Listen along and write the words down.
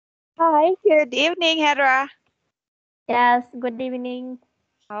Hi, good evening, Hedra. Yes, good evening.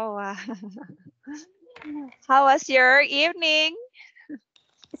 Oh, how was your evening?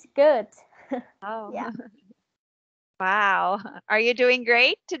 It's good. Oh, Yeah. wow. Are you doing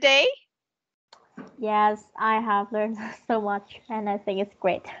great today? Yes, I have learned so much and I think it's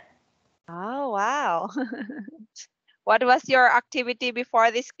great. Oh, wow. What was your activity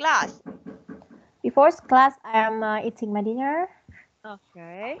before this class? Before class, I am eating my dinner.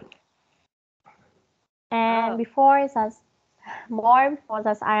 Okay. And Oh, before that,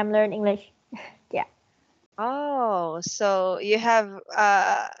 I am learning English. Yeah. oh, so you have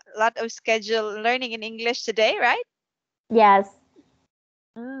a lot of scheduled learning in English today, right? Yes.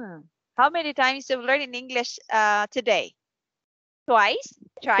 Mm. How many times you've learned in English today? Twice?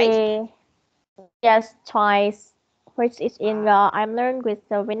 Thrice? See, yes, twice. First is in Wow. I'm learned with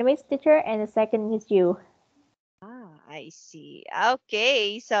the Vietnamese teacher, and the second is you. I see.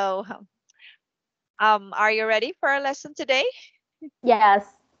 Okay, so are you ready for our lesson today? Yes.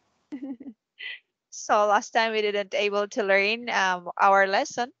 So last time we didn't able to learn our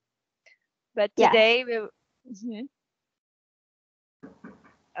lesson, but Yes. today we Mhm.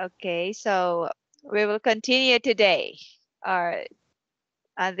 Okay, so we will continue today or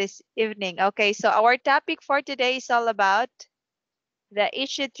this evening. Okay, so our topic for today is all about the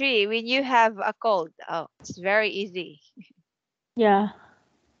issue 3 when you have a cold. Oh, it's very easy. Yeah.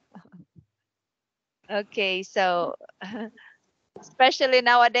 Okay, so especially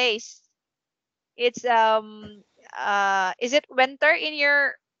nowadays, it's is it winter in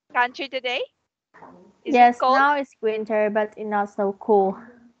your country today? Is it Yes, cold? now it's winter, but it's not so cool.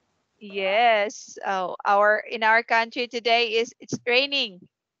 Yes. Oh, our in our country today is it's raining.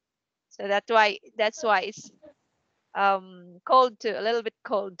 So that's why it's cold too, a little bit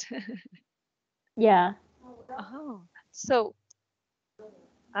cold. Yeah. Oh. So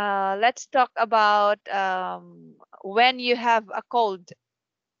let's talk about when you have a cold.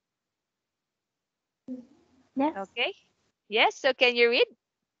 Yes. Okay? Yes, so can you read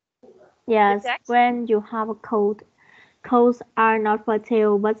the Yes, text? when you have a cold, colds are not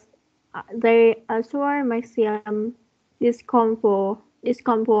fatal, but they assure maximum discomfort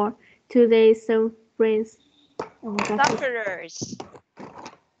to the sufferers. Oh my gosh, Sufferers.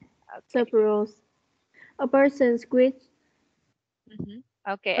 Okay. sufferers. A person with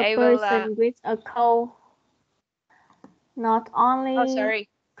Okay, a I will person with a cold not oh only sorry.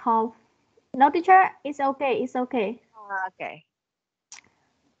 cough. No, teacher, it's okay. It's okay. Okay.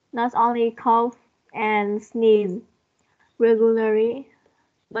 Not only cough and sneeze regularly,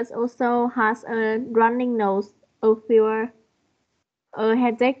 but also has a running nose, a fever, a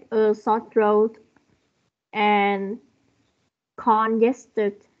headache, a sore throat, and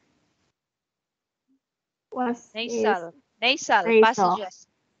congested. What is Nasal nasal? passages.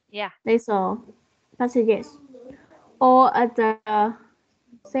 Yeah. Nasal passages. Or at the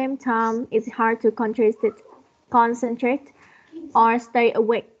same time, it's hard to concentrate or stay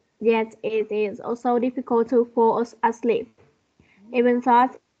awake. Yet it is also difficult to fall asleep. Even though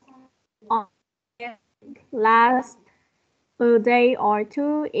last a day or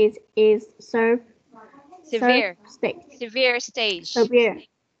two, it is Severe. stage, Severe stage. severe,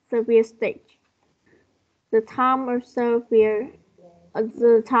 severe stage. The time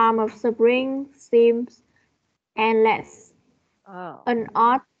of suffering seems endless. Oh. An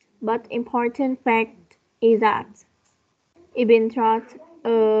odd but important fact is that even though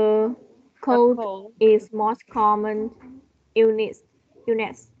a A cold cold. is most common illness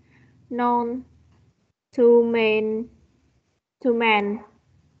known to men to man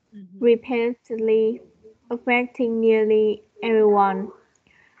repeatedly affecting nearly everyone.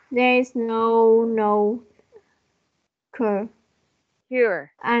 There is no cure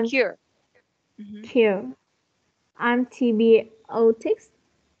Cure. and Cure. cure. Antibiotics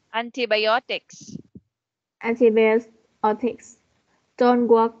Antibiotics. antibiotics don't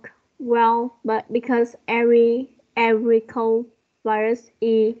work well, but because every cold virus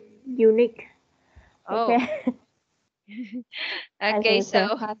is unique. Oh. Okay, I Okay, think so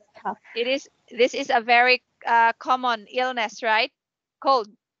so. That's tough. this is a very common illness, right? Cold.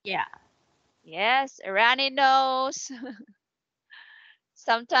 Yeah. Yes, runny nose.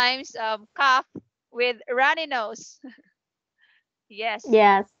 Sometimes cough with runny nose. Yes.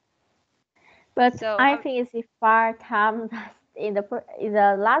 Yes, but So I think it's the far time that in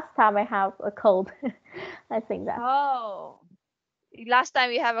the last time I have a cold. I think that oh, last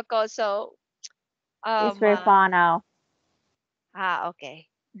time you have a cold, so it's um very uh, far now. okay.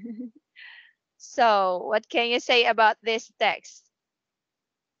 So what can you say about this text?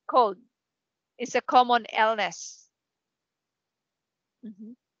 Cold is a common illness.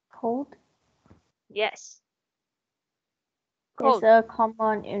 Cold Yes, is cold. a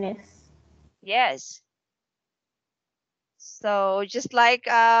common illness. Yes. So just like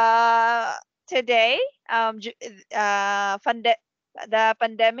today, the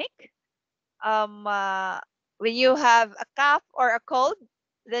pandemic, um uh, when you have a cough or a cold,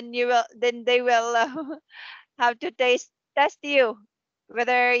 then they will have to test you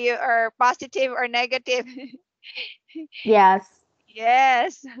whether you are positive or negative. Yes.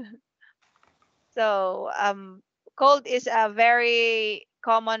 Yes. So cold is a very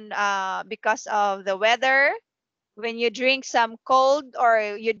common because of the weather. When you drink some cold or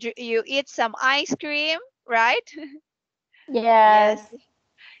you eat some ice cream, right? Yes, Yes.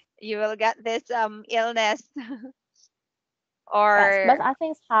 you will get this illness. Yes. Or But I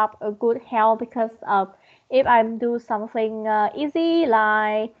think have a good health because if I do something easy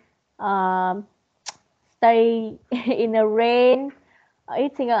like um, stay in the rain,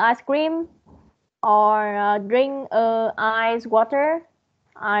 eating an ice cream, or drink ice water,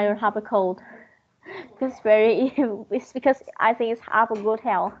 I don't Mhm. have a cold. It's very. It's because I think it's have a good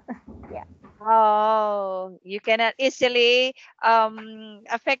health. Yeah. Oh, you cannot easily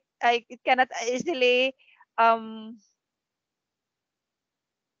affect. It cannot easily um.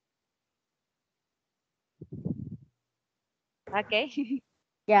 Okay.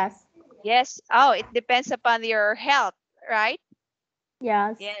 Yes. Yes. Oh, it depends upon your health, right?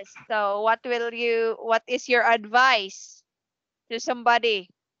 Yes. Yes. So what is your advice to somebody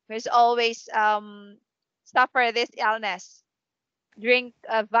who's always suffer this illness? Drink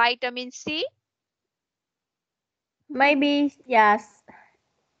vitamin C. Maybe yes.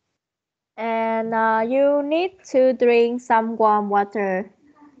 And you need to drink some warm water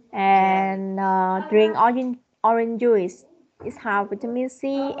Yes. and drink orange juice. It have vitamin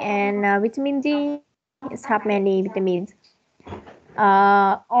C and vitamin D. It have many vitamins.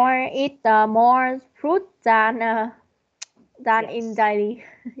 Or eat more fruit than in Yes. daily.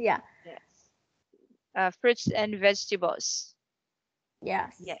 Yeah. Yes. Fruits and vegetables.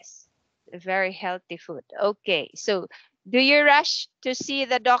 Yes. Yes. Very healthy food. Okay. So, do you rush to see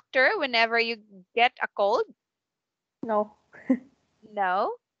the doctor whenever you get a cold? No.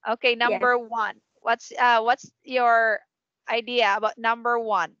 No. Okay, Yes. number 1. What's your idea about number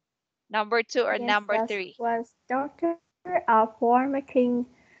 1? Number 2 or Yes. number That 3? was doctor for making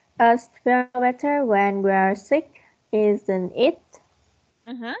us feel better when we're sick, isn't it?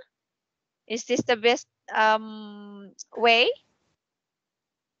 Mhm. Is this the best way?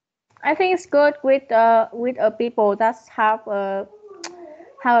 I think it's good with people that have a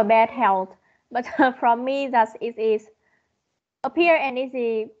bad health. But from me, that it is appear and it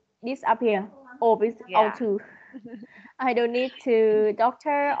is disappear. Oh, it's all Yeah. too. I don't need to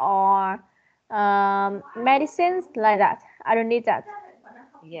doctor or medicines like that. I don't need that.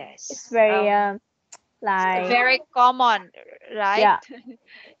 It's Yes. very like Very common, right? yeah.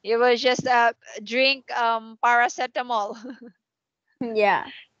 You will just drink paracetamol.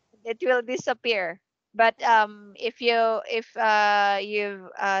 Yeah. It will disappear. But if you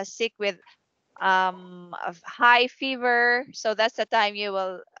sick with a high fever, so that's the time you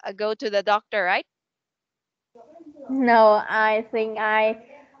will go to the doctor, right? No, I think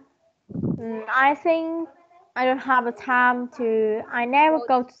I don't have a time to. I never Go-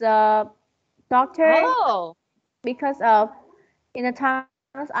 go to the doctor Oh, because of in the times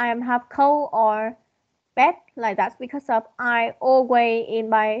I am have cold or bad like that because of I always in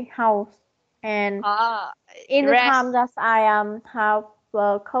my house and ah, in the rest. time that I have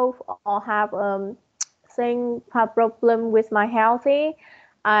cold or have have problem with my healthy,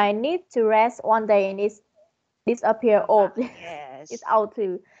 I need to rest one day and it's disappear all. It's Yes, out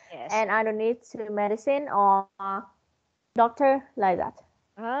too, yes. and I don't need to medicine or doctor like that.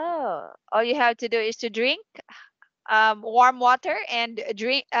 Oh, all you have to do is to drink warm water and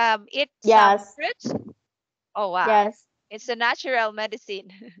drink eat some Yes, fruits. Oh wow, yes, it's a natural medicine.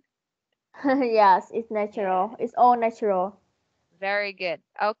 yes. It's Yeah, natural. It's all natural. very good.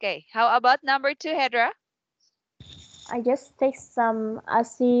 Okay, how about number 2, Hedra? I just take some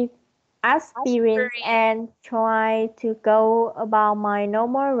aspirins Aspirin and try to go about my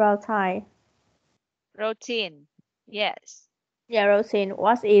normal routine. routine. Yes, Yeah, routine.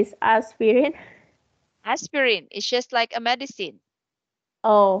 What is aspirin? aspirin is just like a medicine.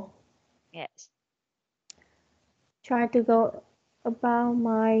 Oh, Yes. try to go about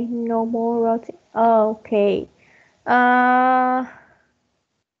my normal routine. Oh, okay. Uh,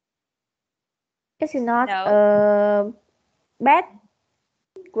 it's not No, a bad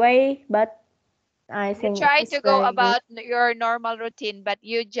way, but I you think try it's to go very good. about your normal routine, but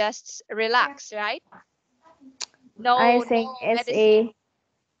you just relax, right? I No, think no it's medicine. a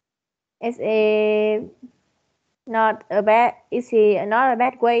It's a not a bad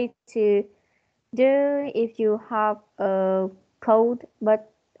way to do if you have a cold,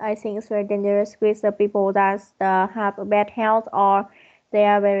 but I think it's very dangerous with the people that have a bad health or they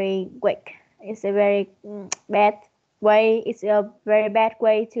are very weak. It's a very bad way. It's a very bad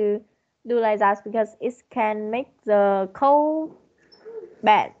way to do like that because it can make the cold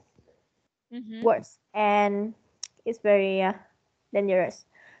bad Mm-hmm. worse and it's very dangerous.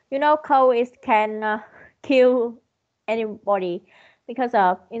 You know, cold is can kill anybody because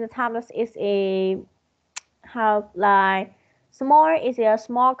in the time that it's a have like small is a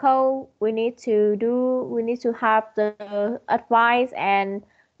small cold. We need to have the advice and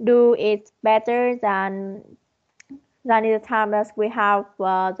do it better than in the time that we have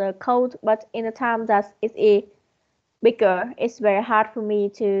the cold. But in the time that it's a bigger, it's very hard for me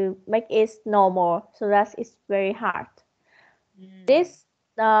to make it normal. So that is very hard. Mm. This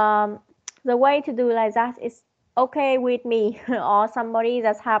the way to do like that is okay with me or somebody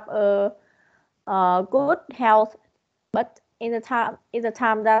that have a good health. But in the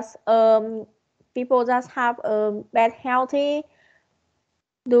time that people that have a bad healthy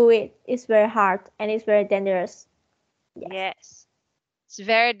do it, it's very hard and it's very dangerous. Yes. Yes. It's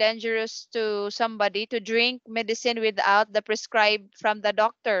very dangerous to somebody to drink medicine without the prescribed from the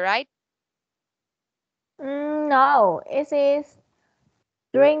doctor, right? No, it is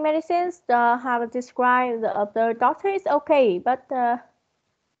during medicines have described the doctor is okay, but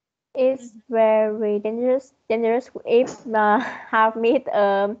it's Mhm. very dangerous if have meet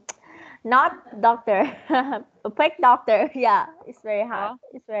not doctor a fake doctor. Yeah, it's very hard. Oh,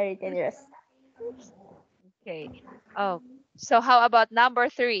 It's very dangerous. okay. Oh, so how about number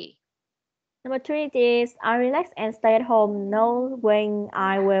three? Number three is I relax and stay at home knowing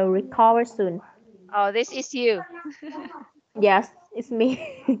I will recover soon. Oh, this is you. Yes, it's me.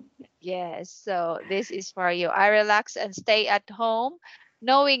 Yes, so this is for you. I relax and stay at home,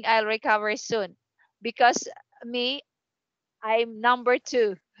 knowing I'll recover soon. Because me, I'm number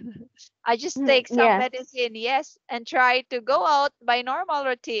two. I just take some Yes. medicine, yes, and try to go out by normal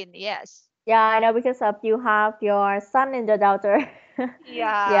routine, yes. Yeah, I know because of you have your son and your daughter.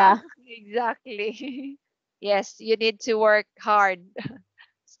 Yeah, Yeah. exactly. Yes, you need to work hard.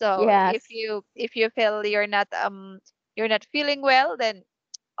 So Yes. if you feel you're not feeling well, then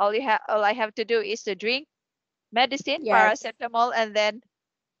all I have to do is to drink medicine, Yes. paracetamol, and then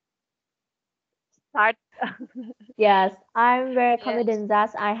start. Yes. I'm very Yes. confident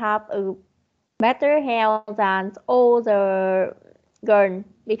that I have a better health than all the girl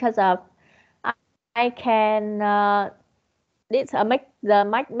because of I can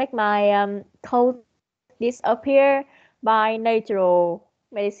make my cold disappear by natural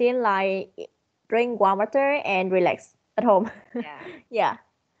medicine like drink warm water and relax at home. Yeah. Yeah,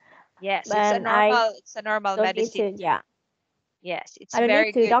 Yes, but it's a normal don't need medicine. to. Yeah, Yes, it's I don't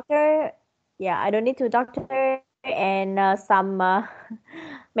very need to good. doctor. Yeah, I don't need to doctor and some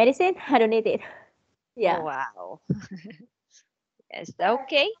medicine. I don't need it. Yeah. Oh, wow. Yes,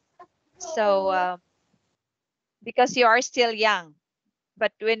 okay. So, because you are still young,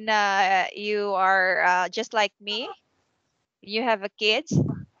 but when you are just like me, you have a kids,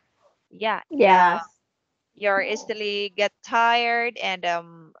 yeah, Yes. you're easily get tired and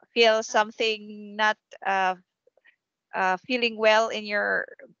feel something not uh, feeling well in your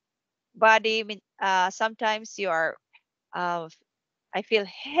body. Sometimes you are, uh, I feel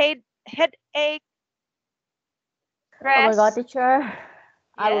headache, Oh my God, stress. teacher.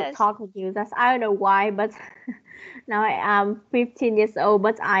 I would Yes. talk with you. That's I don't know why, but now I am 15 years old,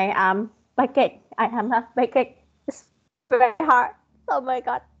 but I am pancake. I am not pancake. It's very hard. Oh my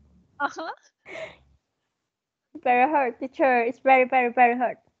God, Uh-huh. very hard, teacher. It's very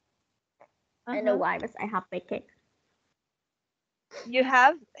hard. I don't know Uh-huh. why, but I have pancake. You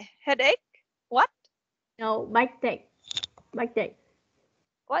have headache? What? No, pancake, pancake.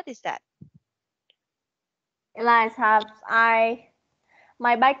 What is that? Elias have I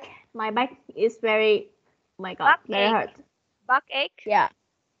my back is very. Oh my God, very Backache. hard. Backache? Yeah,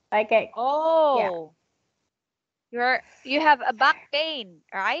 pancake. Yeah. Oh, you have a back pain,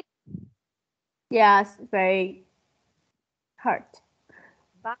 right? Yes, very hurt.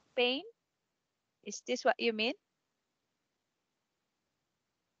 Back pain? Is this what you mean?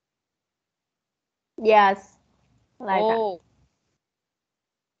 Yes, like that. Oh.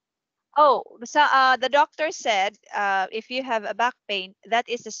 Oh, so the doctor said if you have a back pain, that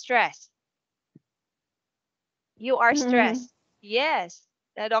is a stress. You are stressed. Yes.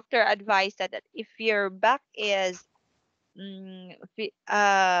 The doctor advised that if your back is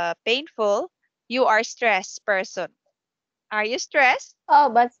painful, you are stressed person. Are you stressed? Oh,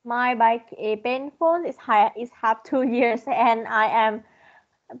 but my back is painful. It's high. It's have 2 years, and I am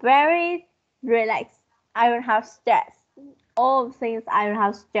very relaxed. I don't have stress. All things I don't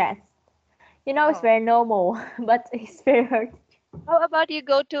have stress. You know, it's Oh. very normal, but it's very hurt. How about you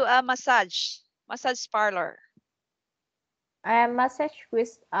go to a massage parlor? I am massage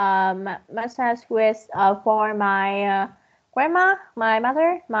with for my grandma, my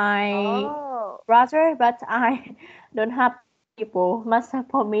mother, my Oh. brother, but I don't have people massage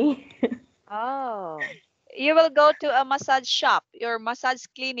for me. Oh. You will go to a massage shop, your massage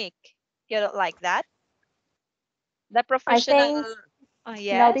clinic. You don't like that? The I professional. think no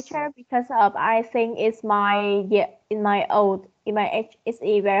Yes. teacher because of I think it's my yeah in my old in my age it's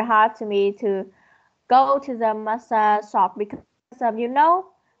very hard to me to go to the massage shop because of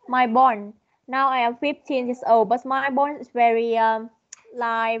my bone. Now I am 15 years old, but my bone is very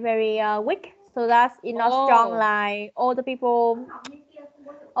like very weak, so that's it's not strong Oh, like all the people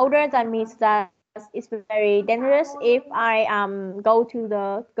older than me. So that it's very dangerous if I go to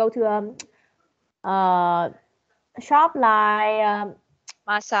uh shop like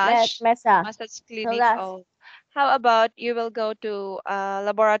massage, massage. massage So clinic. that's Oh, how about you will go to a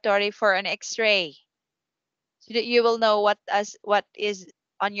laboratory for an X-ray so that you will know what is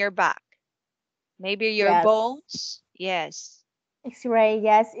on your back. Maybe your yes. bones. Yes. X-ray,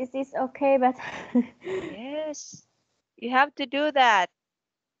 yes, it is okay, but Yes. You have to do that.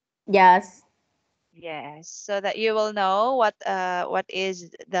 yes, Yes, so that you will know what is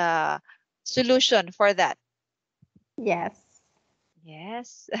the solution for that. yes,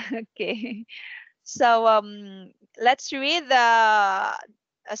 Yes. Okay. So let's read the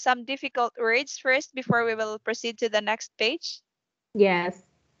some difficult words first before we will proceed to the next page. yes.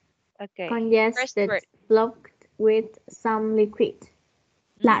 Okay. First Congested, word. blocked with some liquid.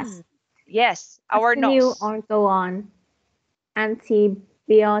 Mm. Last, Yes, our continue nose. or go on.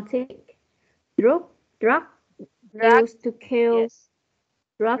 Antibiotic, drug, drug Drug. used to kill, Yes.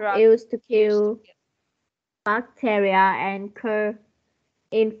 drug Drug used to used to kill bacteria and cure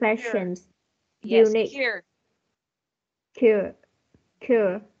cure. infections. Yes, Unique, cure. cure, Yeah.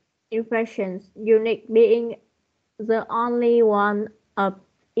 cure infections. Unique being the only one of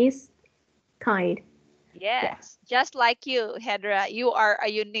its kind. Yeah. Yes. Just like you, Hedra, you are a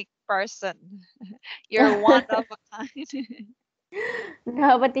unique person. You're one of a kind.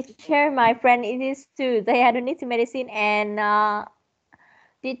 No, but teacher, my friend, it is too. They had need to medicine and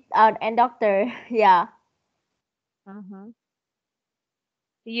and doctor. Yeah. Uh-huh.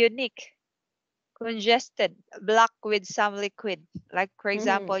 Unique. Congested, blocked with some liquid. Like, for Mm-hmm.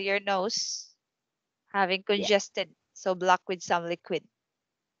 example, your nose having Yeah. congested, so blocked with some liquid.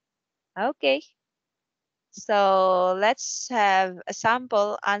 Okay, so let's have a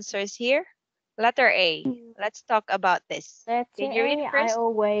sample answers here. Letter A. Let's talk about this. Can Letter you read A, I first?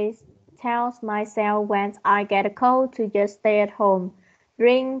 always tells myself when I get a cold to just stay at home,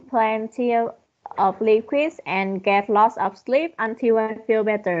 drink plenty of liquids, and get lots of sleep until I feel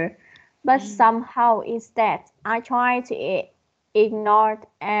better. But Mm. somehow instead, I try to ignore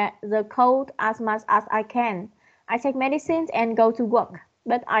the cold as much as I can. I take medicines and go to work,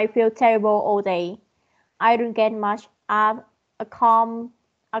 but I feel terrible all day. I don't get much of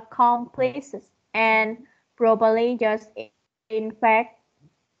accomplishments and probably just infect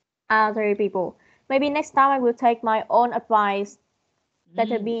other people. Maybe next time I will take my own advice. Letter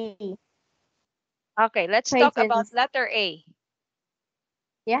Mm. B, Okay, let's talk patience. about letter A.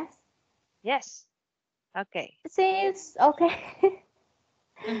 Yes, Yes. Okay. it is okay.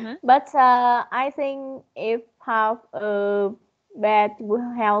 Mm-hmm. But I think if have a bad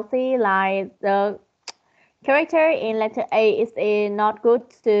healthy like the character in letter A is not good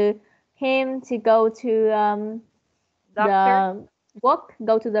to him to go to Doctor?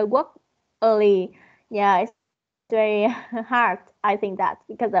 go to the work early. Yeah, it's very hard. I think that because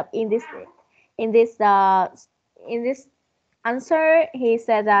of in this in this answer he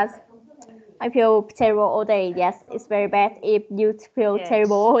said that I feel terrible all day. Yes, it's very bad if you feel terrible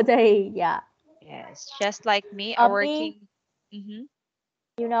Yes. all day. Yeah. Yes. Just like me, a Me, working.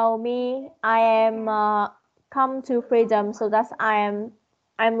 Mm-hmm. me, I am come to freedom. So that's I'm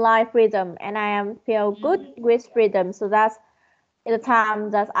like freedom, and I am feel good Mm. with freedom. So that's the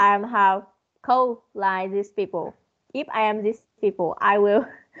time that I am have call like these people. If I am these people, I will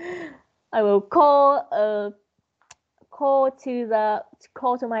I will call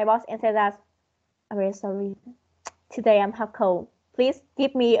to my boss and say that I'm very sorry. Today I'm have cold. Please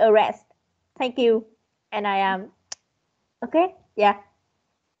give me a rest. Thank you. And I am okay. Yeah,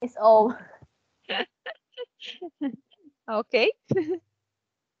 it's all. Okay.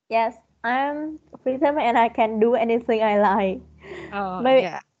 Yes. I'm freedom and I can do anything I like. Oh, Maybe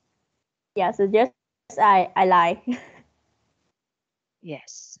yeah. yeah, so just I lie.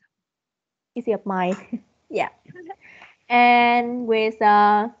 Yes. Easy of mine. Yeah. And with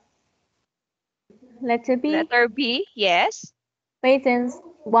letter B, Letter B, yes. patients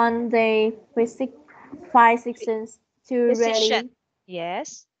one day visit five Phy- sessions to Physician, relieve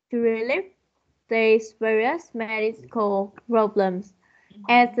yes. these various medical problems.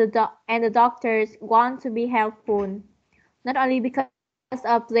 As Mhm. and the doctors want to be helpful, not only because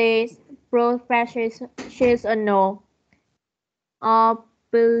of these professions or no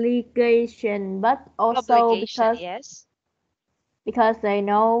obligation, but also Obligation, yes. because they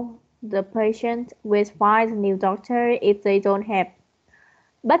know the patient will find a new doctor if they don't have.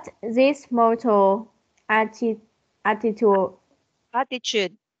 But this mortal attitude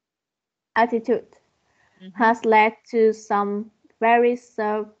Attitude, attitude hmm has led to some very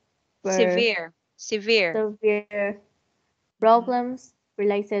severe, severe. severe hmm problems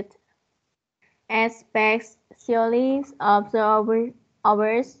related especially of the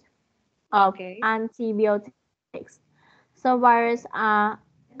overs of Okay. antibiotics. So viruses are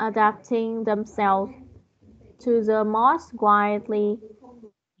adapting themselves to the most widely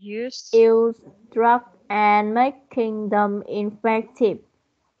Use used drug and making them effective.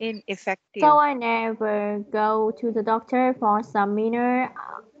 So ineffective. I never go to the doctor for some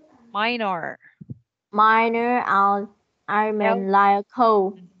Minor. minor L. ailment like a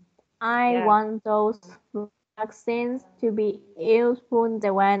cold. Mhm. I Yeah. want those vaccines to be useful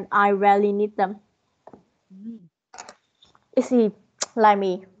when I really need them. Mm. Is it like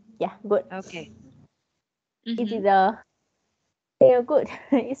me? Yeah, good. Okay. It hmm is very good.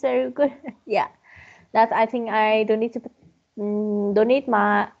 It's very good. Yeah, that I think I don't need to don't need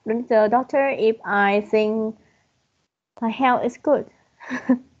the doctor if I think my health is good.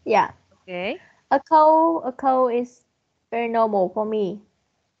 Yeah, Okay. a cold is very normal for me.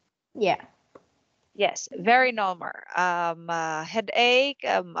 Yeah. Yes, very normal. Headache,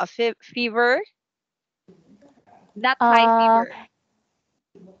 a fever, not high Uh, fever.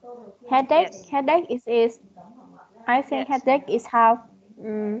 headache. Yes. Headache is I think Yes. headache is how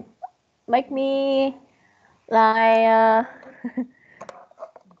um, make me like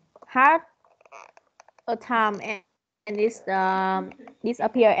hard a time and this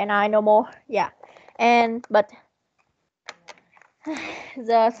appear and I know more. Yeah, and but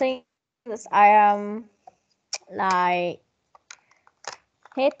the thing is I am like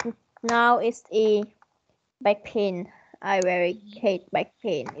hate now is a back pain. I very Mhm. hate back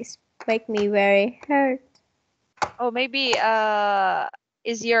pain. It's make me very hurt. Oh, maybe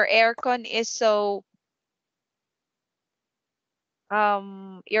is your aircon is so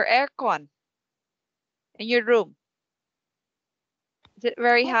your aircon in your room, is it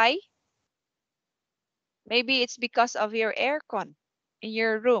very high? Maybe it's because of your aircon in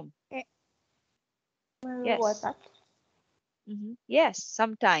your room. Eh, what Yes. that? Yes,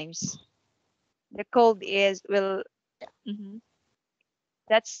 sometimes the cold is will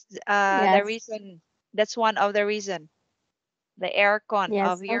that's the Yes, reason, that's one of the reason, the aircon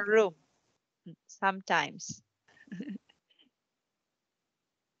of yes. your Okay, room sometimes.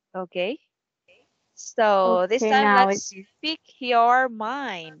 Okay. So this okay. time Now it's let's speak your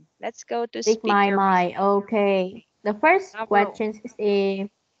mind. Let's go to speak speak my your mind. mind. Okay. The first Number question is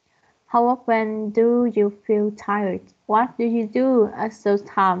how often do you feel tired? What do you do at those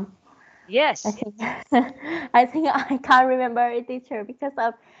time? I yes. think I think I can't remember a teacher because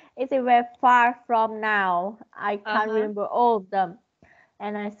of it's very far from now. I can't Uh-huh. remember all of them,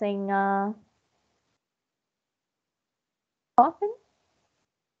 and I think often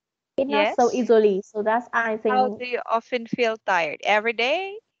it's not so Yes. easily. So that's I How think do you often feel tired? Every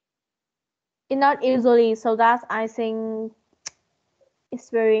day? it's not easily. So that's I think it's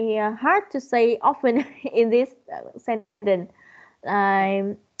very hard to say often in this sentence.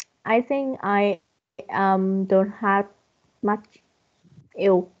 I I think I don't have much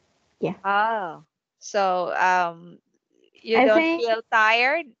ill. Yeah. Oh. So you I don't think feel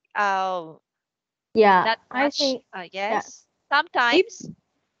tired? yeah. Not I much? think yeah. Yes. If Sometimes.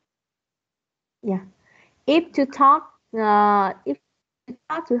 yeah. If to talk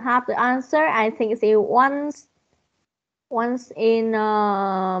to have the answer, I think it's once in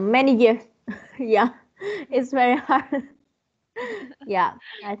many years. Yeah. It's very hard. Yeah.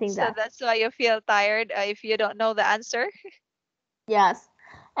 I think So that. that's why you feel tired if you don't know the answer? Yes.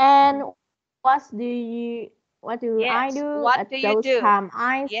 And what do I do Yes. at What do those you do? time?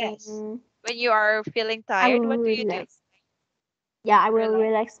 I Yes. think When you are feeling I tired, will what do you do? relax. Yeah, I will Relax.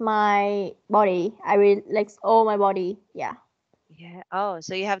 relax my body. I relax all my body. Yeah. Yeah. Oh,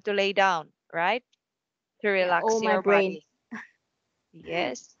 so you have to lay down, right? To Yeah, all relax my your brain. body.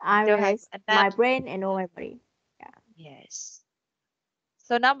 Yes. I To have relax a nap. my brain and all my body. Yeah. Yes.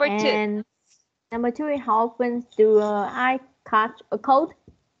 So number two. And number two is how often do I catch a cold?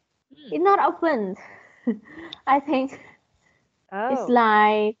 Hmm. It's not often. I think it's Oh,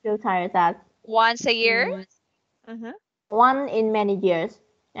 like feel tired that once a year? mm, Uh-huh. one in many years.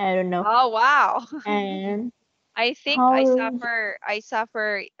 I don't know. Oh, wow. And I think how I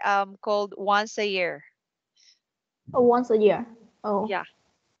suffer cold once a year. oh, once a year. Oh, Yeah.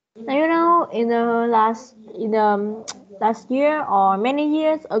 now you know in the last year or many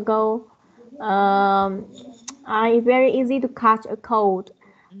years ago, I very easy to catch a cold.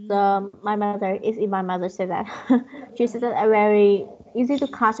 Mm. The my mother is my mother said that she said that I very easy to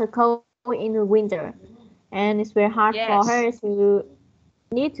catch a cold in the winter, and it's very hard for her Yes. to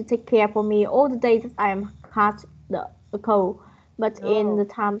need to take care for me all the days that I am catch the cold. But in the Oh,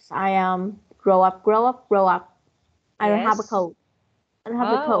 times I am grow up, I don't have a yes. cold. I don't have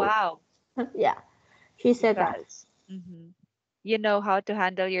the Oh, cold. wow. Yeah, she said that. Because you know how to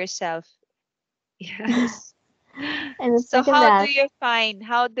handle yourself. Yes. And the So second that,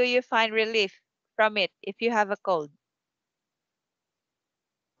 how do you find relief from it if you have a cold?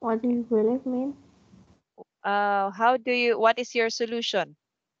 what do you really mean? What is your solution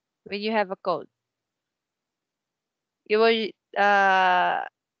when you have a cold? You will uh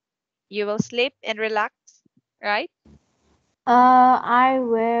you will sleep and relax, right? I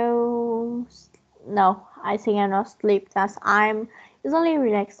will. No, I think I not sleep. That's I'm usually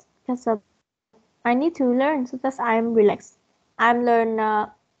relaxed because I need to learn. So that's I'm relaxed. I'm learn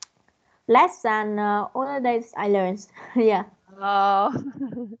less than all the days I learn. Yeah, Oh.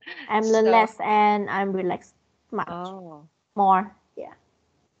 I'm learn So, less and I'm relaxed much oh. more. Yeah.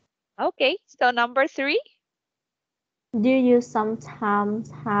 Okay. So number three, Do you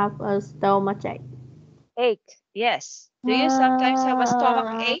sometimes have a stomach ache? ache. Yes. Do you sometimes have a stomach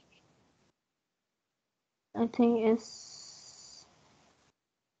Uh, ache? I think it's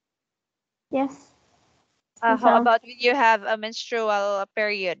yes. How Sometimes. about when you have a menstrual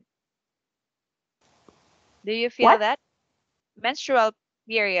period? Do you feel What? that? Menstrual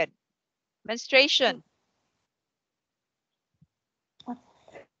period. Menstruation.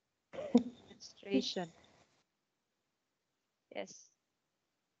 Menstruation. Yes.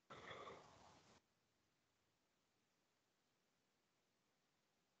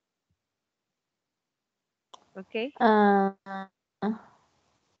 Okay. Uh,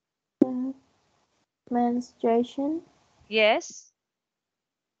 menstruation. Yes.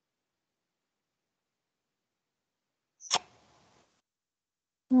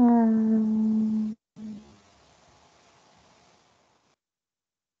 Hmm.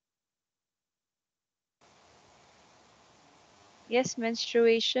 Yes,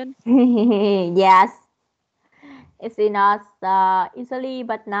 menstruation. Yes, it's not easily,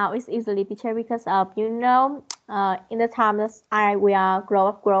 but now it's easily teacher because of in the time that I we are grow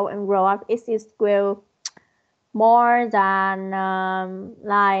up, it is grow more than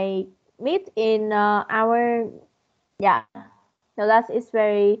like meat in our yeah. So that is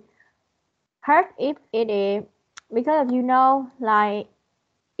very hurt if it is because of like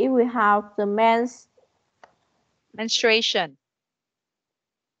if we have the men's Menstruation.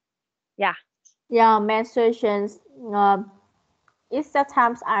 Yeah. yeah menstruations it's the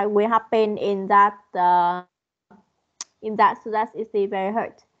times I will happen in that so that is the very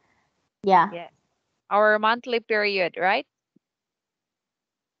hurt. Yeah. Yes. Our monthly period, right?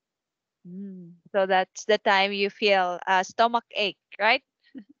 So that's the time you feel stomach ache, right?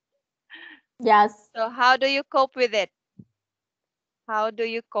 Yes. So how do you cope with it? How do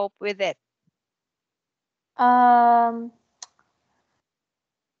you cope with it? um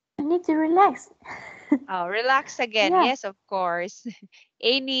I need to relax. Oh, relax again. Yeah. Yes, of course.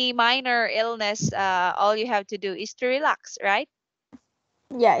 Any minor illness, all you have to do is to relax, right?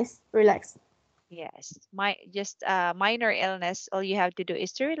 Yes, relax. Yes. Just minor illness, all you have to do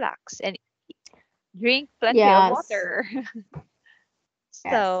is to relax and drink plenty of Yes. water. Yes.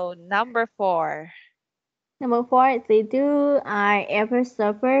 So number four. Number four is do I ever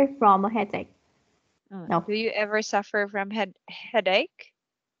suffer from a headache? No. Do you ever suffer from headache?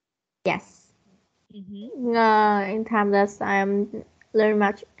 Yes. Mm-hmm. In time that I'm learn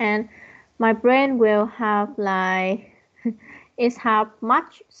much and my brain will have like it's have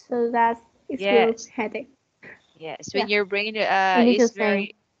much so that it will Yes. headache. Yes. When Yeah. your brain You need to is think.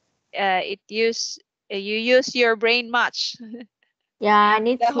 very you use your brain much Yeah, I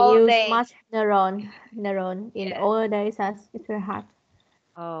need the to whole use day. much neuron in Yes. all the days as it's very hard.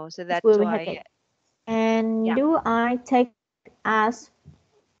 Oh, so It that's will be why. headache. And Yeah. do I take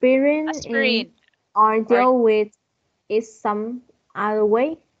aspirin in Aspirin or or deal with it some other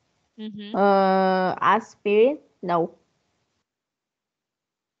way? mm-hmm. Aspirin? No.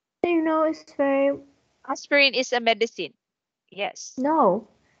 You know, it's very Aspirin is a medicine. Yes. no,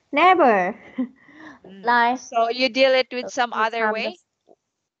 never. Mm. Like So you deal it with some the other time way? that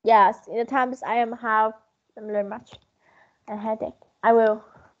yes, in the times I am have I'm very much a headache. I will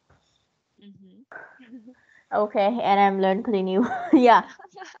Mm-hmm. okay, and I'm learn continue. Yeah.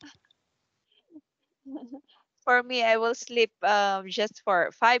 For me, I will sleep just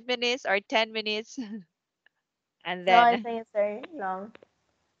for 5 minutes or 10 minutes, and No, I then think it's very long,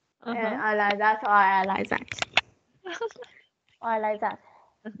 and uh-huh. I like that. Or I like that. I like that.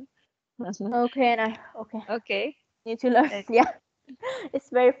 Okay, and I okay Okay. need to learn. Uh, Yeah, it's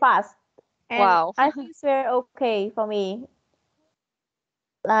very fast, and Wow. I think it's very okay for me.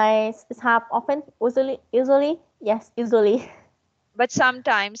 Like it's happen often, usually, yes, usually. But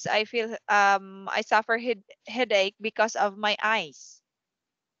sometimes I feel I suffer headache because of my eyes.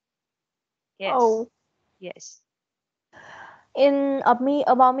 Yes. Oh, Yes. in of me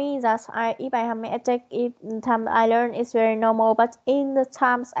about me that I if I have my attack, if the time I learn it's very normal. But in the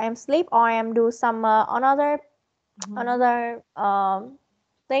times I am sleep or I am do some Mhm. another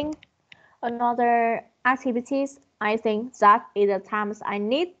thing, another activities, I think that is the times I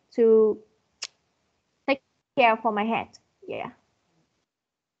need to take care for my head. Yeah.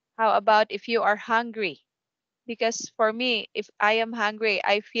 How about if you are hungry? Because for me, if I am hungry,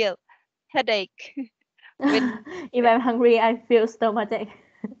 I feel headache when If I'm hungry, I feel stomachache.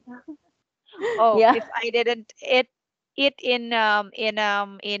 oh, Yeah. if I didn't eat in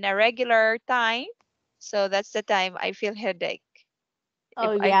a regular time, so that's the time I feel headache.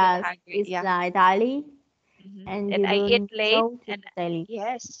 If Oh I feel yes, hungry, it's yeah. like daily, and And you I eat don't late, know to and eat daily.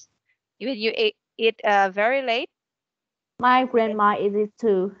 yes, when you eat very late, My then grandma is it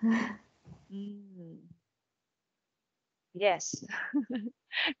too. mm, yes,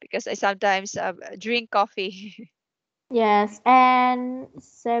 because I sometimes drink coffee. Yes, and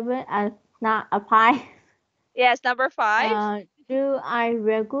seven and not a five. Yes, number five. Do I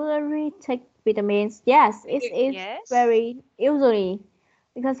regularly take vitamins? Yes, it is Yes. very usually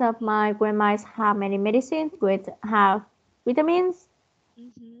because of my grandma's have many medicines with have vitamins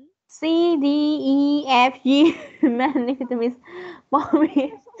Mm-hmm. C, D, E, F, G, many vitamins for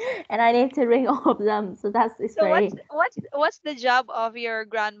me, and I need to drink all of them. So that's it's So very. what's the job of your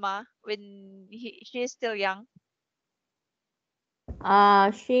grandma when she is still young?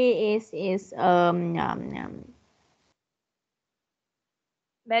 She is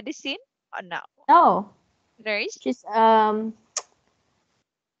Medicine? Oh no, no, nurse. she's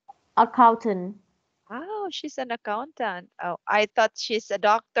accountant. Oh, she's an accountant. Oh, I thought she's a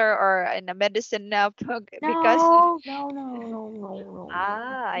doctor or in a medicine because No, no, no, no, no, no,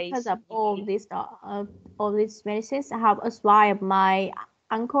 no. I Because of see. all these medicines, I have a wife, my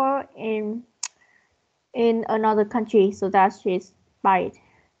uncle in another country, so that she's right.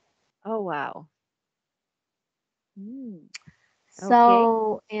 Oh wow. Hmm. Okay.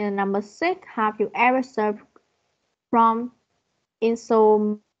 So in number six, have you ever suffered from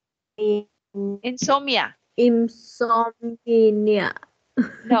insomnia? Insomnia. Insomnia.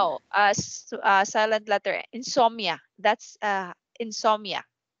 No, silent letter. Insomnia. That's insomnia.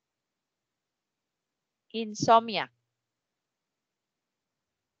 Insomnia.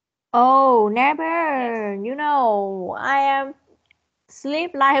 Oh, Yes. never. You know, I am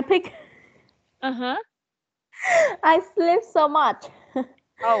sleep like a pig. Uh-huh. I sleep so much.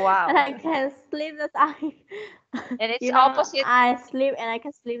 Oh And wow. I can sleep that I, And it's you know, opposite. I sleep and I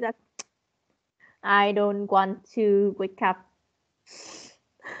can sleep that I don't want to wake up.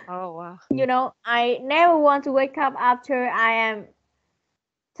 Oh wow. You know, I never want to wake up after I am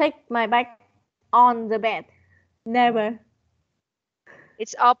take my back on the bed. Never.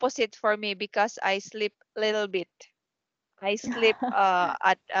 It's opposite for me because I sleep little bit. I sleep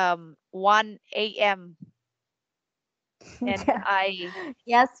at 1 a.m. and Yeah. I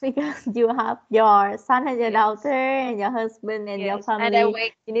Yes, because you have your son and your daughter yes, and your husband and your yes, and I family.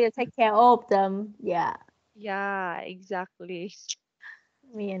 wake. You need to take care of them. Yeah, Yeah, exactly.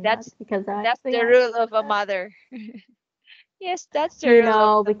 me and that That's because I that's think the I, rule of a mother. Yes, that's the you rule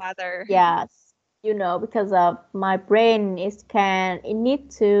of know, the mother. yes, you know, because of my brain is can it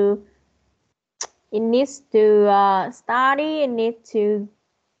needs to study. It needs to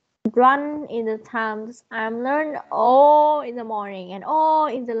run in the times I'm learn all in the morning and all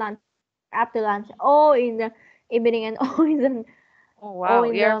in the lunch after lunch, all in the evening and Oh all wow,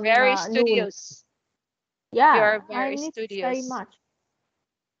 in the you're very noon. studious. Yeah, You're I very need to study studious. much.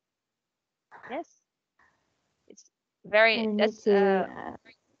 Yes. Very, And need that's to.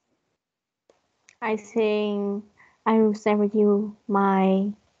 I think I will share with you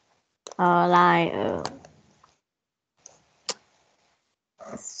my like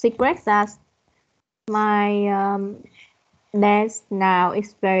secrets that my dance now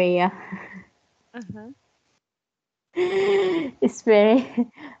is very uh-huh. it's very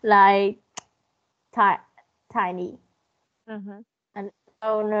like ti- tiny Uh-huh. and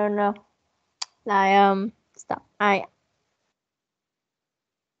oh no like stop I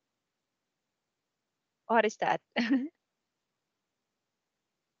What is that?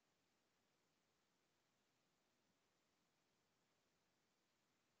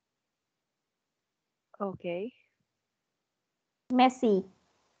 Okay. messy.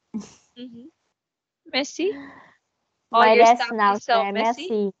 Mm-hmm. Messy? Oh, My your desk stuff now is is so very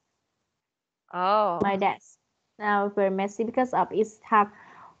messy? messy. Oh. My desk now very messy because of it have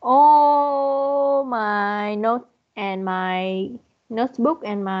all my note and my notebook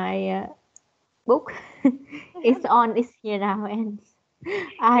and my book it's on is here now and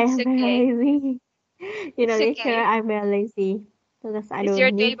I It's am okay. very lazy. You It's know, teacher, okay. I'm very lazy because I Is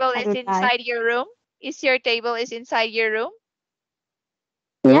your don't need, table I is don't like. inside your room? Is your table is inside your room?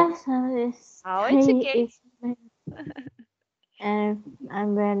 Yes, it's Oh, it's tiny. okay. It's and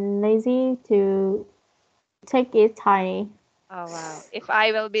I'm very lazy to take it tiny. Oh, wow. If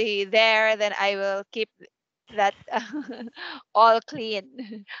I will be there, then I will keep that all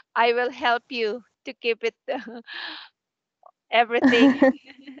clean. I will help you to keep it everything.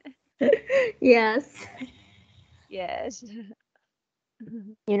 Yes. Yes.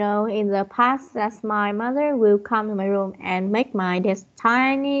 You know, in the past, that's my mother will come to my room and make my desk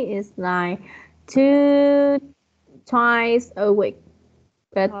tiny. It's like two twice a week.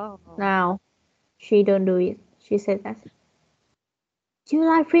 But Oh. now she don't do it. She said that you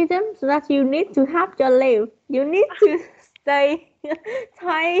like freedom, so that you need to have your life. You need to stay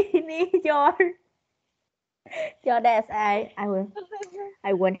tiny your desk. I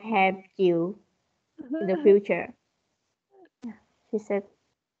won't have you in the future. She said,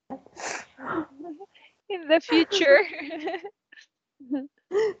 In the future.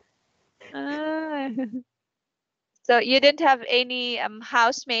 Ah. So you didn't have any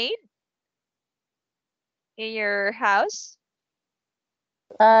housemaid in your house?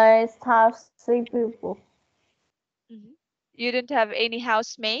 it's have three people. Mhm. You didn't have any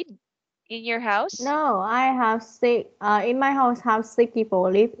housemaid in your house? No, I have six. In my house, have six people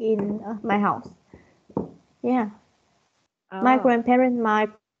live in my house. Yeah, my Oh, grandparents, my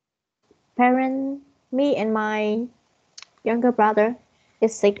parents, me, and my younger brother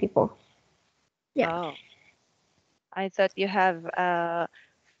is six people. Yeah. oh. I thought you have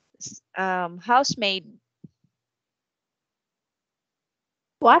housemaid.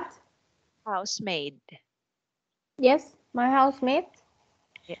 What? Housemaid. Yes, my housemate.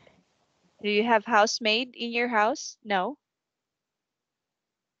 Yeah. Do you have housemaid in your house? No.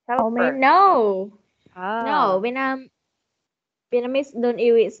 Homemade? Helper. No, no. Ah. Vietnamese don't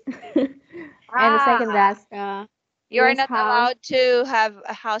eat it. And the second Ah. that's You are this not house. allowed to have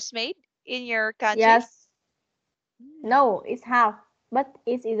a housemaid in your country? Yes, Mm. no, it's half, but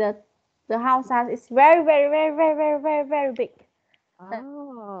it's either the house is very big. The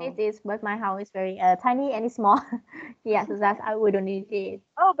it Oh. is, but my house is very tiny and small. Yeah, so that's I wouldn't need it.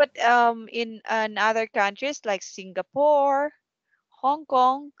 Oh, but in other countries like Singapore, Hong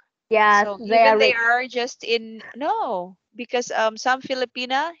Kong, Yes, so they even are they rich. are just in no, because some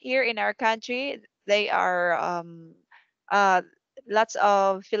Filipina here in our country, they are uh lots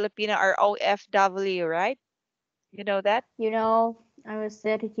of Filipina are OFW, right? You know that? You know, I was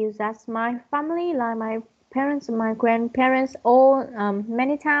said to you that's my family, like my parents, my grandparents, all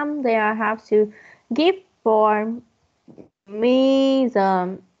many times they are have to give for me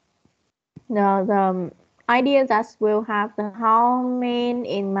the idea that will have the housemate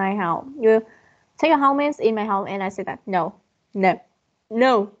in my house. You take a housemate in my house, and I said that no,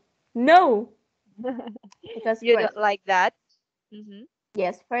 no, no, because You don't first, like that? Mm-hmm.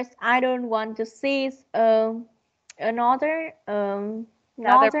 yes, first I don't want to see another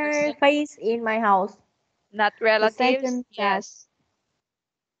Another another person, face in my house. not The relatives? second that Yes,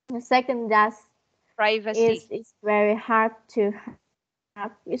 the second that privacy. is very hard to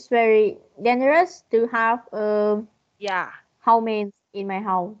have. It's very dangerous to have Yeah. housemates in my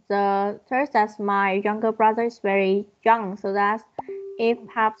house. The third that my younger brother is very young, so that if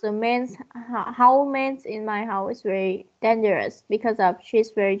have the men's housemates in my house is very dangerous because of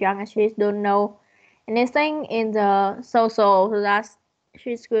she's very young and she don't know anything in the social, so that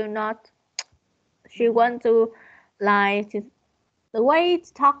she's will not she Mm-hmm. want to like to, the way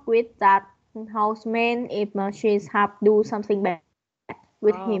to talk with that. housemate if she's have do something bad with him.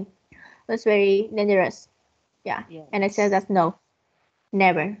 Oh, It's very dangerous. Yeah, and I said that yes. no,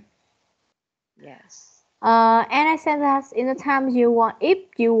 never. Yes. And I said that in the times you want, if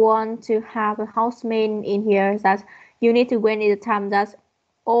you want to have a housemate in here, that you need to wait in the time that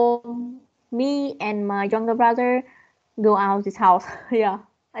all me and my younger brother go out this house. Yeah,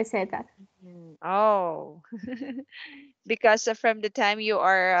 I said that. Oh. Because from the time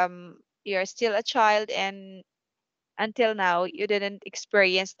you're still a child and until now you didn't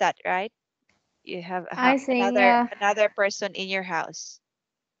experience that, right? You have I think, another person in your house.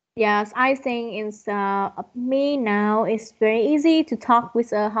 yes, I think it's me now. It's very easy to talk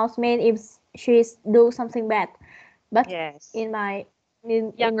with a housemate if she's do something bad. But Yes. in my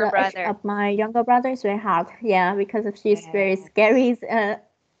in Younger the age brother. of my younger brother, it's very hard. Yeah, because of she's very Yes. scary.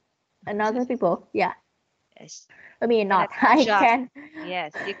 Another people. Yeah, Yes. I mean not. Cannot I adjust. can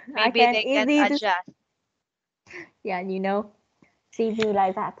Yes. You I maybe can they can't easy to, adjust. yeah, see you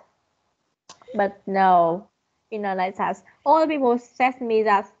like that. But no, like that. All the people says to me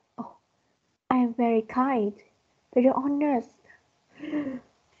that, oh, I am very kind, very honest.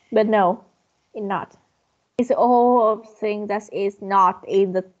 But no, it's not. It's all of things that is not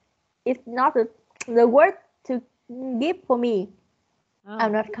in the. It's not the word to give for me.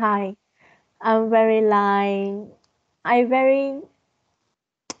 I'm Oh. not kind. I'm very lying. I very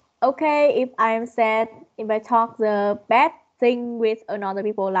okay if I am sad. If I talk the bad thing with another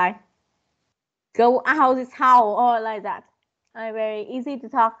people, like go out this house or like that. I very easy to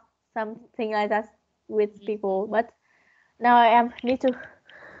talk something like that with Mhm. people, but now I am need to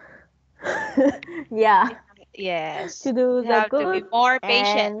yeah, Yes. to do You the have to good be more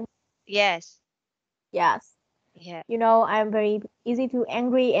patient. and Yes. yes, Yeah. I'm very easy to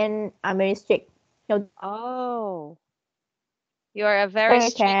angry and I'm very strict. So Oh. You're a they very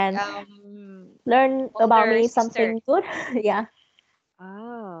strict can learn about older me sister. something good. Yeah,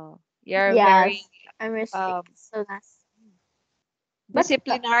 Oh. You're very yes, I'm very strict. um So that's but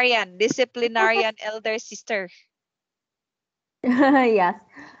disciplinarian elder sister. yes,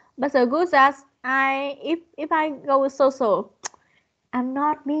 but the good that I if I go with social, I'm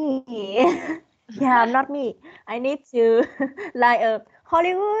not me. Yeah, I'm not me. I need to like a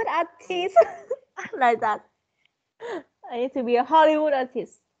Hollywood artist like that. I need to be a Hollywood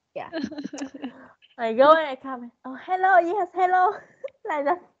artist. Yeah. I go and I come. Oh, hello. Yes, hello. Like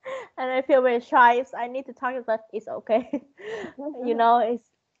that. And I feel very shy. I need to talk, but it's okay. It's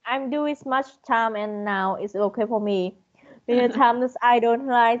I'm doing much time and now it's okay for me. When the times I don't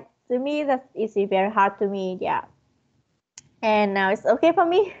like to me, that is very hard to me. Yeah. And now it's okay for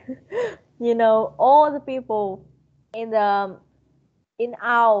me. All the people in the in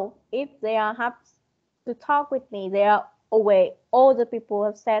our if they are have to talk with me, they are away. All the people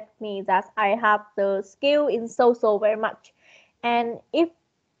have said me that I have the skill in social very much, and if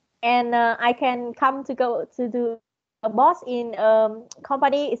and I can come to go to do a boss in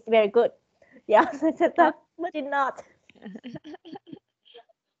company is very good. Yeah, I said that, but it's not.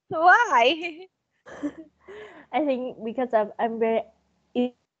 Why? I think because I'm very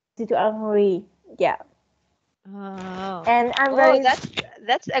easy to angry. Yeah, Oh. and I'm Oh, very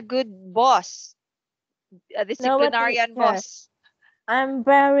that's a good boss. A no, but disciplinarian yes, boss. I'm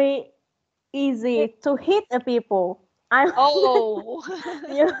very easy to hit the people. I'm Oh.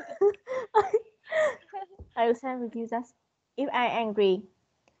 you. I will share with you that if I angry,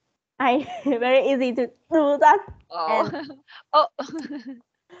 I very easy to do that, Oh. and Oh.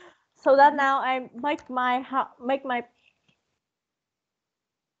 so that now I make my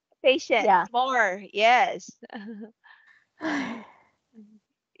Patient yeah. more. Yes.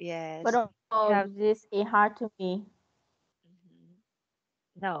 But Yes. You all have this is hard to me. Mhm.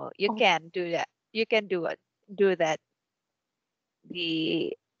 No, you Oh, can do that. You can do it. Do that.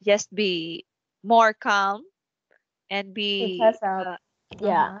 Be just be more calm and because be of uh-huh.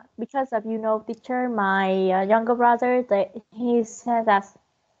 yeah, because of teacher, my younger brother, that he said that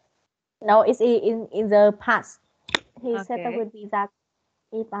no, it's in the past. He said that Okay. would be that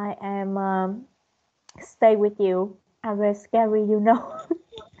if I am stay with you, I'm very scary.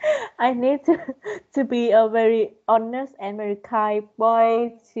 I need to be a very honest and very kind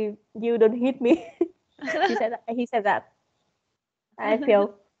boy. To you don't hit me. She said that. He said that. I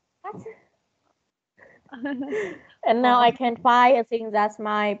feel what? And now Oh. I can find a thing that's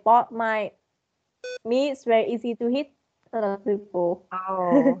my me. It's very easy to hit a lot of people.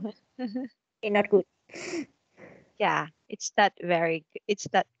 Oh. It's not good. Yeah, it's not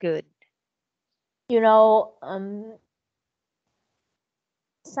good. You know, um,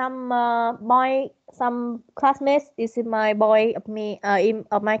 some some classmates. This is my boy of me.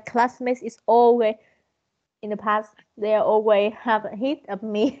 Of my classmates is always in the past. They always have a hit of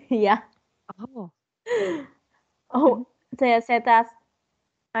me. Yeah. Oh. Oh, they said that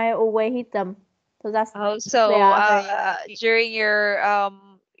I always hit them. So that's Oh, they so are very. during your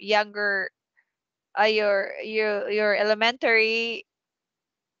younger your elementary,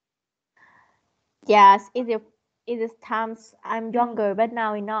 Yes, it is times I'm younger, but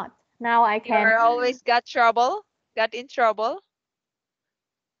now I'm not. Now I you can. are always got in trouble.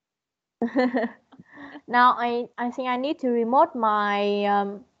 Now I think I need to remote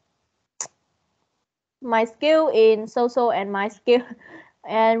my my skill in social and my skill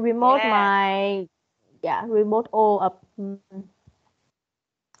and remote Yes, my remote all of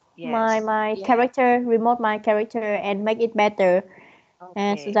yes. my character, remote my character and make it better,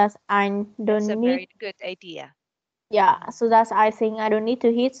 and so Okay. that I That's a don't need. very good idea. Yeah, Mhm. so that's I think I don't need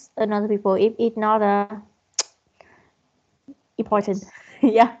to hit another people if it's not important. Yes.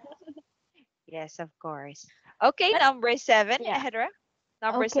 Yeah. Yes, of course. Okay, But number seven, yeah. Hedra.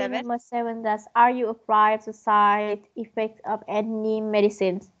 Number Okay, seven. number seven. That's are you afraid of the side effects of any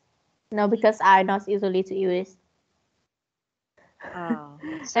medicines? No, Mhm. because I not usually to use. Oh,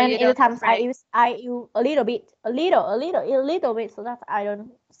 so And you in the don't times afraid. I use a little bit, a little bit, so that I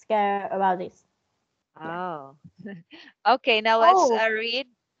don't scare about this. Yeah. Oh. Okay, now let's Oh, read.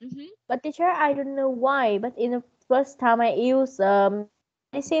 Hmm. but teacher, I don't know why, but in the first time I use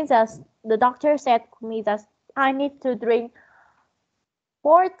medicines, as the doctor said to me that I need to drink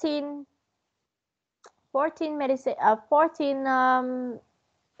 14, 14 medicine, 14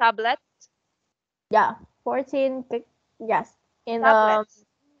 Tablet. yeah, 14 yes, in Tablets.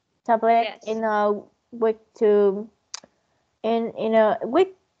 tablet Yes. in a week to in a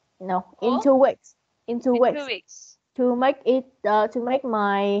week, no, in Oh, 2 weeks, in two in two weeks weeks. to make it to make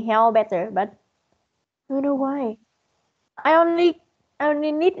my health better, but I don't know Oh. why. I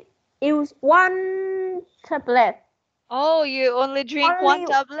only need use one tablet, Oh, you only drink one only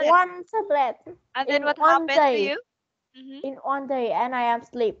tablet. one tablet And then in what one happened to day, you? Mm-hmm. and I am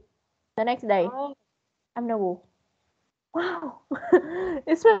sleep. The next day Oh. I'm normal. Wow,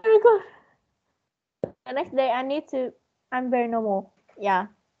 it's very good. The next day I'm very normal. Yeah,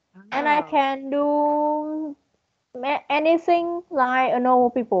 and I Oh. can do anything like a normal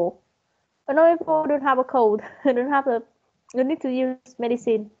people. A normal people don't have a cold, don't have a, don't need to use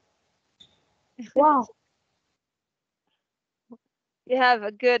medicine. Wow. You have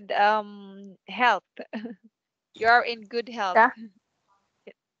a good health. You are in good health. Yeah.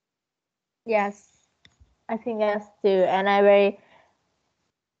 Yes, I think yes too, and I very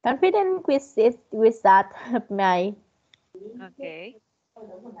confident with it with that my. Okay.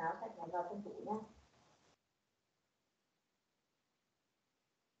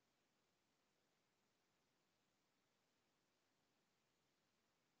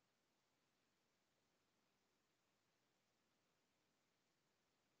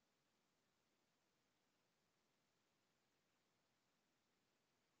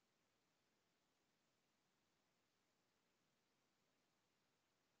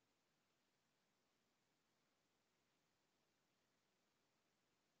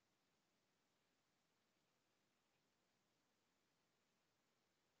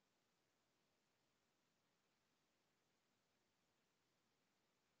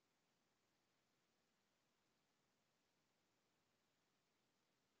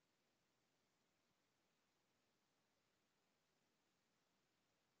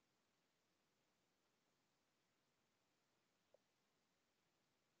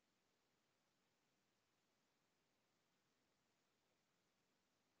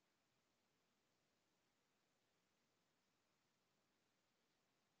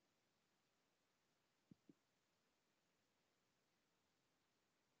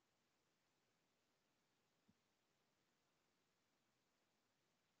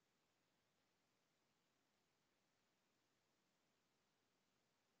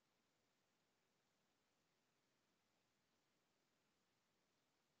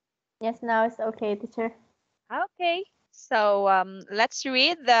 Yes, now it's okay, teacher. Okay. So let's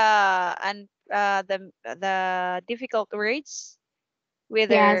read the and the difficult words with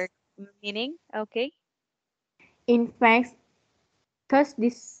their Yes, meaning. Okay. in fact, cause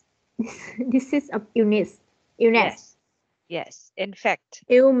this is of illness, Yes. Yes. In fact.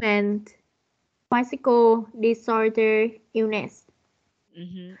 ailment, physical disorder, illness,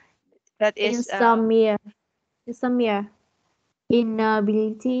 Mm-hmm. That is insomnia, insomnia,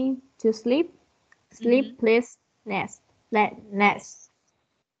 inability to sleep, mm-hmm. sleeplessness, ness,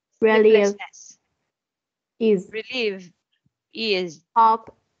 Yes. relief Sleeplessness. is Relieve is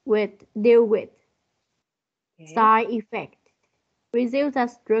hope deal with. Okay. Side effect. Results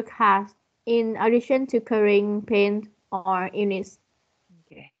as drug has, in addition to curing pain or illness.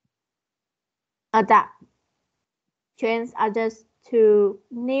 Okay. Adapt. Change adjust to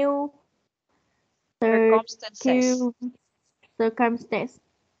new Circumstances. circum- circumstances.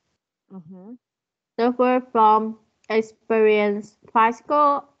 Mm-hmm. Suffer from experience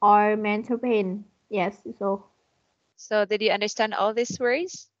physical or mental pain. Yes, so So did you understand all these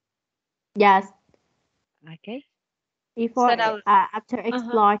words? yes, Okay. before So now, after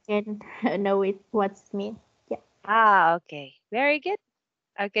uh-huh. explore can know it what's mean. Yeah. Okay. Very good.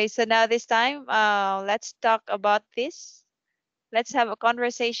 Okay, so now this time, let's talk about this. Let's have a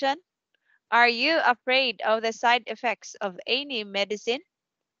conversation. Are you afraid of the side effects of any medicine?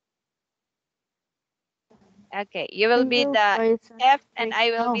 Okay, you will Are be you the for F and scientific?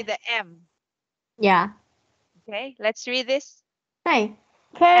 I will be Oh, the M. yeah. Okay, let's read this. Hey,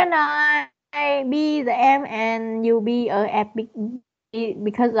 F. can I be the M and you be a F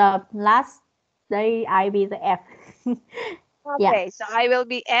because of last day I be the F. Yeah. Okay, so I will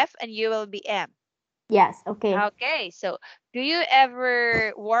be F and you will be M. Yes. Okay. Okay, so do you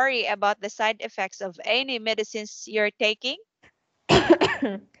ever worry about the side effects of any medicines you're taking?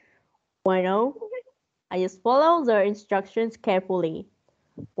 Why no? I just follow the instructions carefully.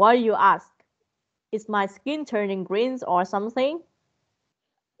 What do you ask? Is my skin turning green or something?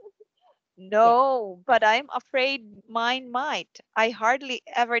 Yeah. No, but I'm afraid mine might. I hardly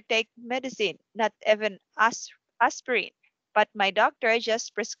ever take medicine, not even aspirin. But my doctor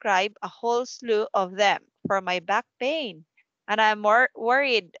just prescribed a whole slew of them for my back pain. And I'm more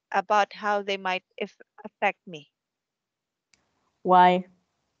worried about how they might affect me. Why?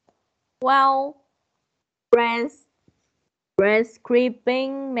 Well, breast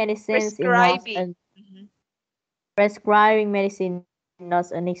prescribing medicines is not Prescribing. an Mhm. prescribing medicine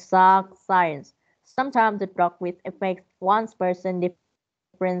not an exact science. Sometimes the drug will affect one person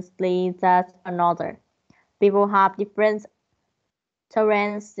differently than another. People have different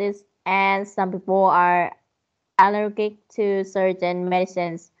tolerances, and some people are allergic to certain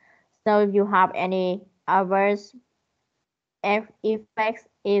medicines. So if you have any adverse effects,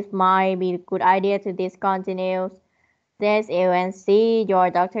 it might be a good idea to discontinue this and see your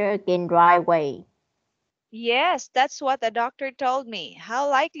doctor again right away. Yes, that's what the doctor told me. How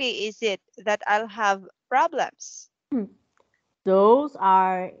likely is it that I'll have problems? Those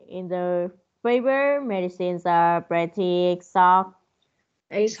are in the favor medicines are pretty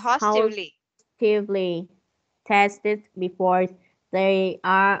Exhaustively. exhaustively tested before they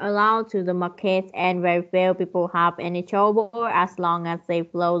are allowed to the market, and very few people have any trouble as long as they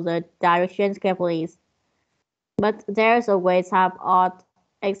follow the directions carefully. But there's always have odd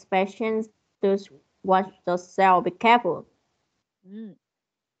exceptions to watch the cell. Be careful. Mm.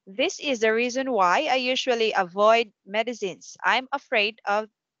 This is the reason why I usually avoid medicines. I'm afraid of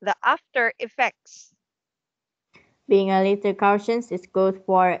the after effects. Being a little cautious is good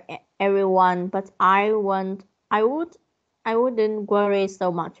for everyone, but I would, I wouldn't worry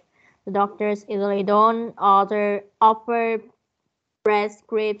so much. The doctors usually don't offer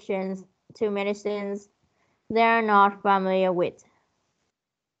prescriptions to medicines they're not familiar with.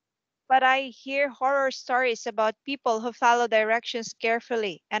 But I hear horror stories about people who follow directions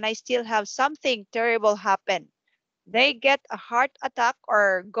carefully and I still have something terrible happen. They get a heart attack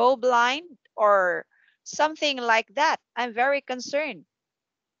or go blind or something like that. I'm very concerned.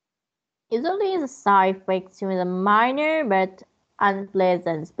 Usually the side effects are minor but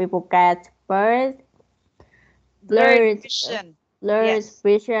unpleasant. People get Blurred blurred, vision. blurred Yes.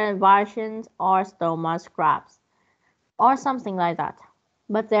 vision, visions, or stomach cramps, or something like that.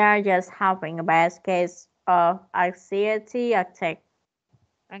 But they are just having a bad case of anxiety attack.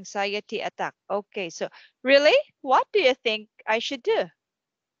 Anxiety attack. Okay, so really? What do you think I should do?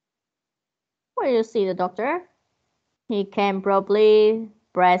 When you see the doctor, he can probably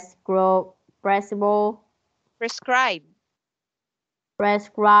prescribe Prescribe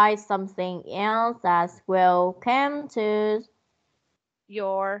prescribe something else that will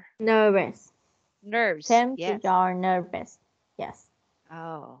your nervous, nerves. calm to Yes. your nervous. Yes.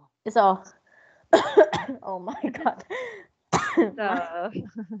 Oh. So, oh my God, my So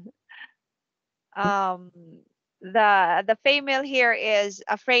um the female here is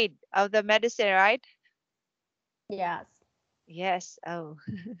afraid of the medicine, right? yes. Yes. Oh.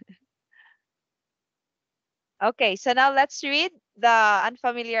 Okay, so now let's read the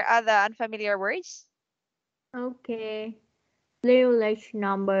unfamiliar words. Okay. Privilege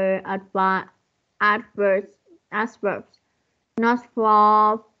number adverbs adverbs not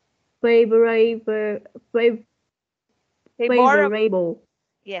for favorable Favorable. favorable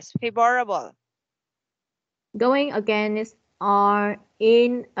Yes, favorable. Going against or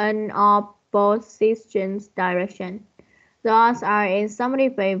in an opposition direction. The odds are in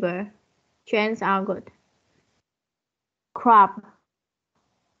somebody's favor. Chances are good. Crab.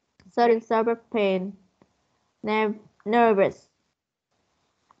 Okay. Sudden severe pain. Nervous.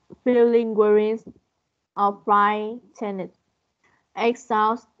 Feeling worries or frightened.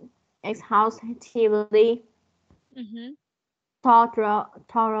 Exhaust, exhaustively. Mm-hmm.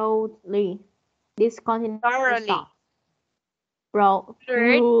 Thoroughly. Discontinuous Thoroughly. thought. Bro,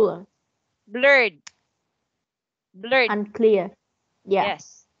 Blurred. Blurred. Blurred. unclear. Yeah.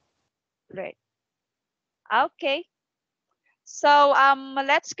 Yes. Blurred. Okay. So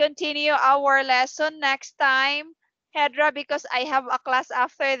let's continue our lesson next time, Hedra, because I have a class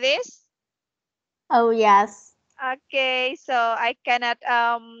after this. Oh yes. Okay, so I cannot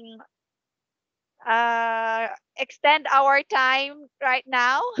extend our time right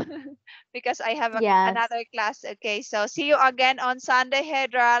now because I have Yes. another class. Okay, so see you again on Sunday,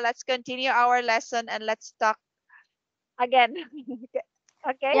 Hedra. Let's continue our lesson and let's talk again.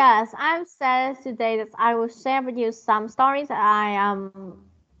 Okay. Yes, I'm sad today that I will share with you some stories that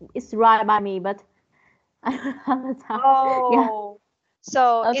it's right by me, but I don't have the time. Yeah. Oh,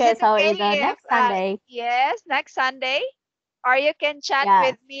 so is Okay, it so okay it's the if next Sunday. yes, next Sunday, or you can chat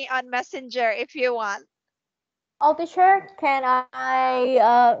with Yes. me on Messenger if you want. Oh, teacher, can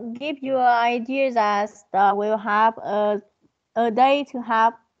I give you an idea that we'll have a day to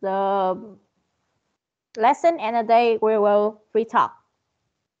have the lesson and a day we will free talk.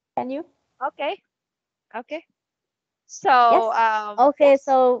 Can you? Okay. Okay. So Yes. Okay, yes,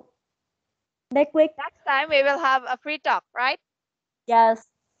 so next week. next time we will have a free talk, right? Yes.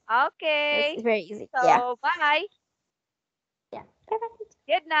 It's Okay. very easy. Yeah. So bye. Yeah. Okay.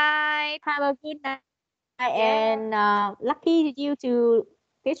 Good night. Have a good night and Yes. lucky you to teach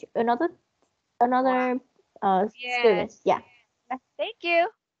another Wow. student. Yes. Yeah. Thank you.